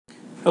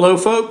Hello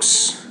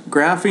folks,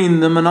 Graphing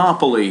the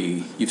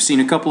Monopoly. You've seen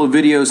a couple of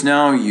videos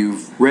now,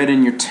 you've read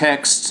in your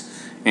text,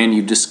 and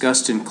you've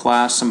discussed in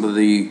class some of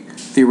the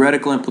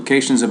theoretical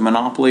implications of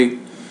Monopoly.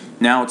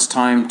 Now it's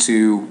time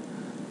to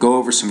go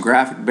over some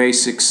graphic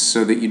basics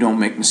so that you don't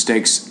make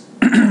mistakes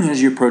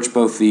as you approach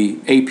both the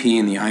AP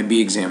and the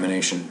IB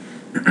examination.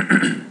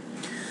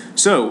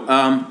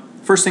 So,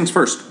 first things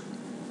first.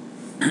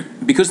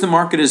 Because the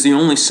market is the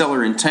only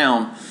seller in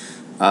town,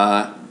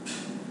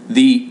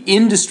 the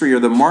industry or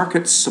the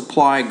market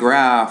supply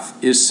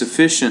graph is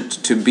sufficient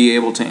to be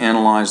able to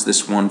analyze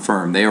this one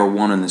firm. They are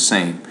one and the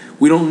same.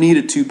 We don't need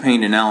a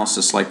two-pane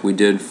analysis like we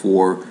did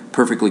for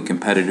perfectly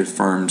competitive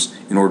firms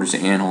in order to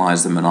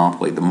analyze the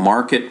monopoly. The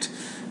market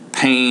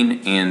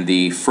pane and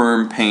the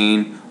firm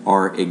pane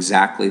are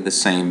exactly the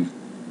same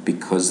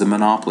because the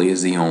monopoly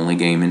is the only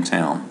game in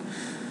town.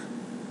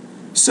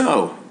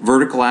 So,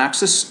 vertical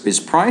axis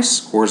is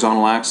price,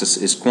 horizontal axis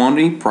is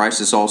quantity.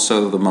 Price is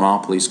also the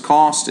monopoly's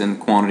cost, and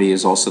quantity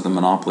is also the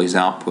monopoly's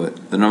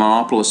output. The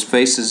monopolist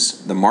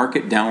faces the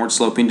market downward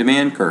sloping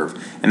demand curve,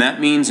 and that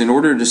means in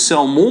order to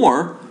sell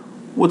more,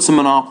 what's the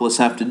monopolist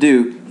have to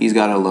do? He's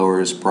got to lower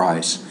his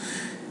price.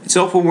 It's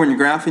helpful when you're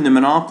graphing the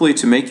monopoly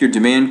to make your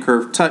demand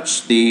curve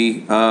touch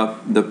the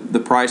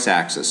price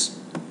axis.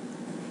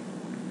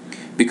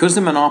 Because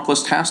the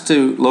monopolist has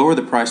to lower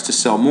the price to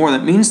sell more,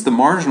 that means the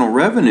marginal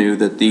revenue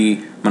that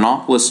the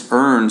monopolist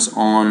earns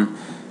on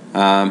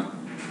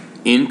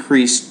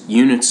increased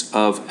units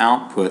of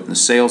output, and the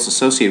sales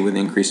associated with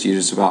increased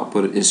units of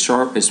output is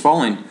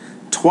falling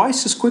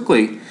twice as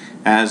quickly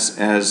as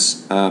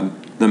the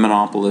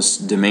monopolist's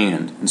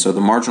demand. And so the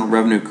marginal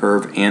revenue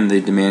curve and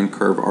the demand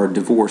curve are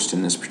divorced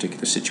in this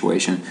particular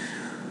situation.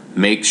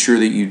 Make sure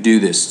that you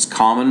do this. It's a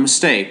common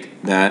mistake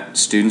that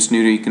students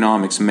new to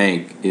economics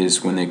make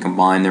is when they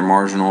combine their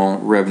marginal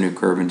revenue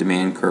curve and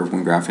demand curve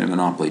when graphing a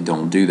monopoly.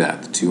 Don't do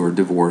that. The two are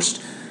divorced.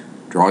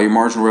 Draw your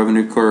marginal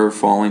revenue curve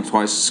falling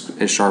twice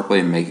as sharply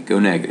and make it go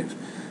negative.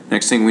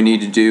 Next thing we need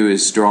to do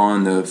is draw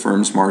in the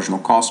firm's marginal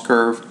cost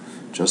curve.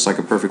 Just like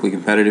a perfectly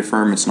competitive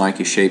firm, it's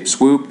Nike-shaped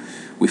swoop.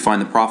 We find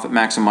the profit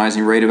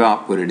maximizing rate of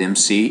output at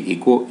MC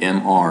equal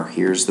MR.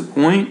 Here's the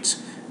point.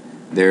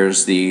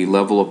 There's the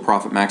level of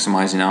profit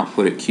maximizing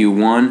output at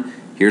Q1.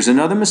 Here's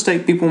another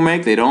mistake people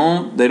make. They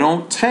don't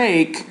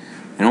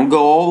go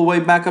all the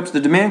way back up to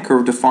the demand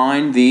curve to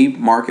find the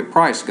market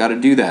price. Got to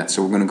do that.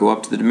 So we're going to go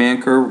up to the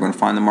demand curve. We're going to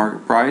find the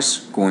market price.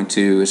 Going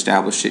to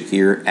establish it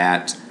here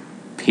at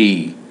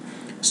P.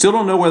 Still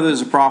don't know whether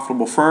it's a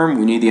profitable firm.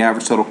 We need the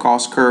average total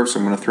cost curve, so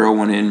I'm going to throw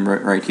one in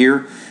right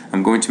here.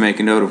 I'm going to make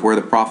a note of where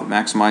the profit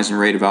maximizing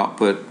rate of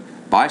output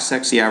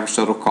bisects the average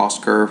total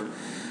cost curve.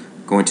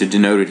 Going to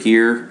denote it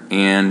here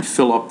and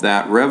fill up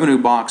that revenue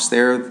box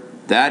there.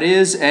 That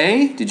is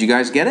did you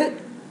guys get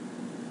it?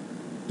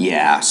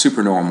 Yeah,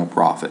 supernormal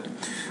profit.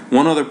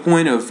 One other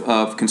point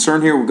of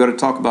concern here, we've got to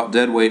talk about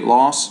deadweight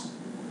loss.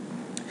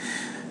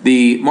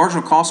 The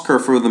marginal cost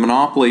curve for the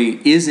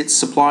monopoly is its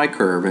supply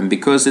curve, and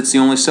because it's the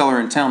only seller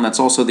in town, that's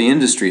also the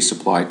industry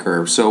supply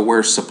curve. So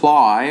where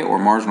supply, or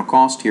marginal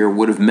cost here,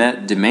 would have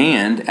met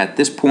demand at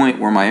this point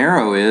where my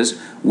arrow is,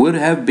 would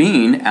have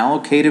been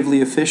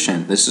allocatively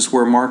efficient. This is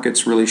where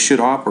markets really should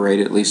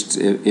operate, at least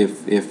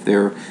if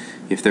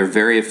they're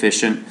very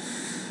efficient.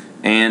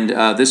 And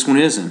this one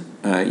isn't.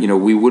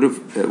 We would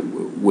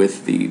have,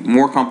 with the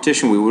more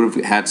competition, we would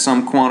have had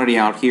some quantity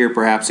out here,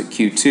 perhaps at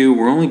Q2.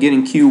 We're only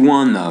getting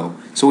Q1 though.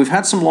 So we've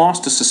had some loss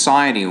to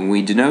society, and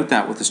we denote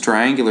that with this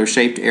triangular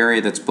shaped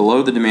area that's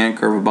below the demand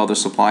curve, above the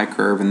supply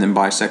curve, and then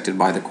bisected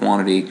by the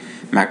quantity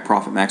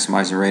profit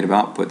maximizing rate of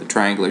output, the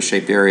triangular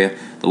shaped area.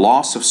 The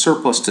loss of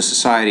surplus to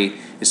society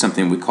is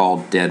something we call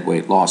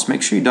deadweight loss.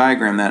 Make sure you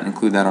diagram that and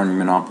include that on your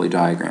monopoly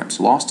diagrams.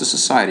 Loss to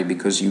society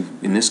because you,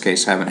 in this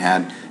case, haven't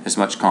had as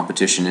much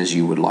competition as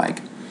you would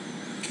like.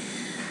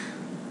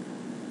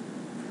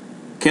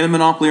 Can the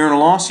monopoly earn a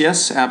loss?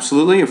 Yes,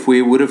 absolutely. If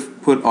we would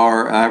have put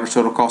our average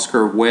total cost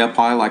curve way up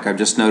high, like I've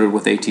just noted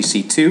with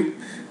ATC2,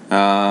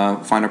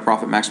 find our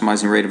profit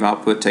maximizing rate of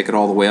output, take it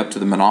all the way up to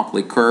the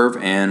monopoly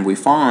curve, and we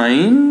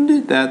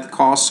find that the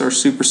costs are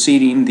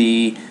superseding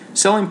the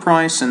selling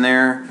price, and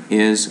there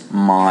is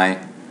my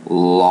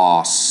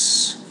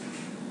loss.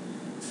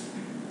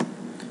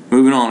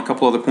 Moving on, a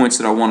couple other points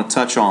that I want to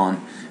touch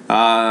on.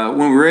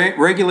 When we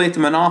regulate the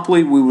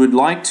monopoly, we would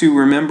like to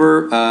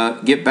remember,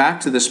 get back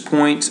to this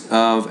point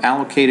of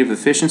allocative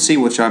efficiency,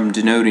 which I'm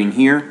denoting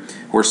here,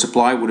 where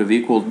supply would have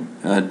equaled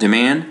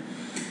demand.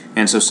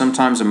 And so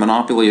sometimes a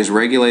monopoly is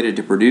regulated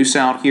to produce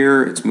out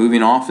here. It's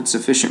moving off its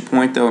efficient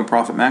point, though, and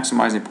profit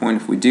maximizing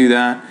point. If we do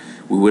that,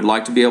 we would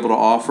like to be able to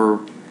offer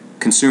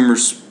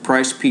consumers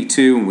price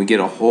P2, and we get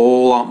a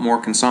whole lot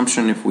more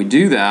consumption if we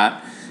do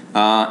that.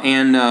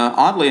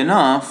 Oddly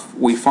enough,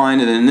 we find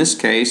that in this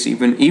case,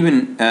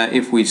 even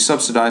if we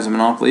subsidize a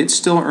monopoly, it's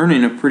still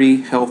earning a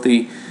pretty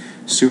healthy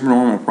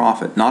supernormal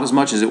profit. Not as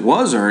much as it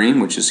was earning,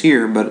 which is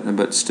here,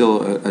 but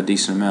still a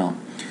decent amount.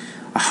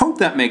 I hope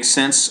that makes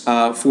sense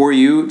for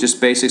you, just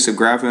basics of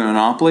graphing a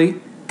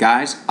monopoly.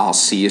 Guys, I'll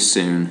see you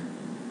soon.